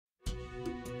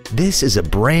This is a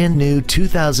brand new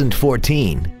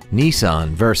 2014 Nissan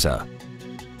Versa.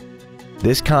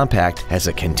 This compact has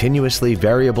a continuously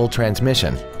variable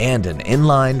transmission and an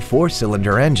inline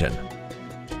four-cylinder engine.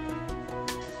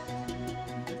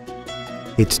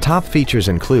 Its top features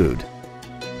include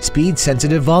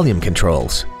speed-sensitive volume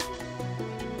controls,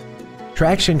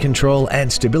 traction control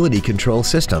and stability control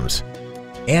systems,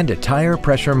 and a tire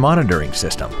pressure monitoring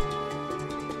system.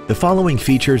 The following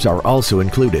features are also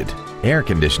included: air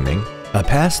conditioning, a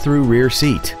pass-through rear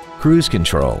seat, cruise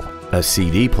control, a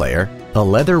CD player, a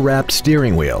leather-wrapped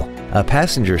steering wheel, a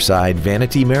passenger side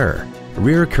vanity mirror,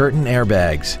 rear curtain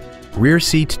airbags, rear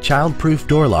seat child-proof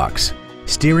door locks,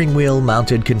 steering wheel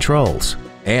mounted controls,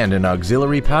 and an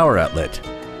auxiliary power outlet.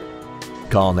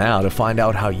 Call now to find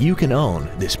out how you can own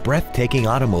this breathtaking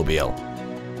automobile.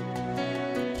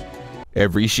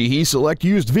 Every Sheehy Select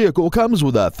used vehicle comes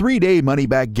with a 3-day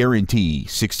money-back guarantee,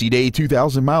 60-day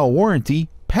 2,000-mile warranty,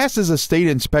 passes a state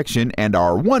inspection and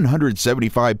our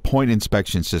 175-point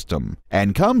inspection system,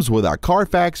 and comes with a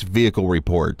Carfax vehicle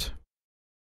report.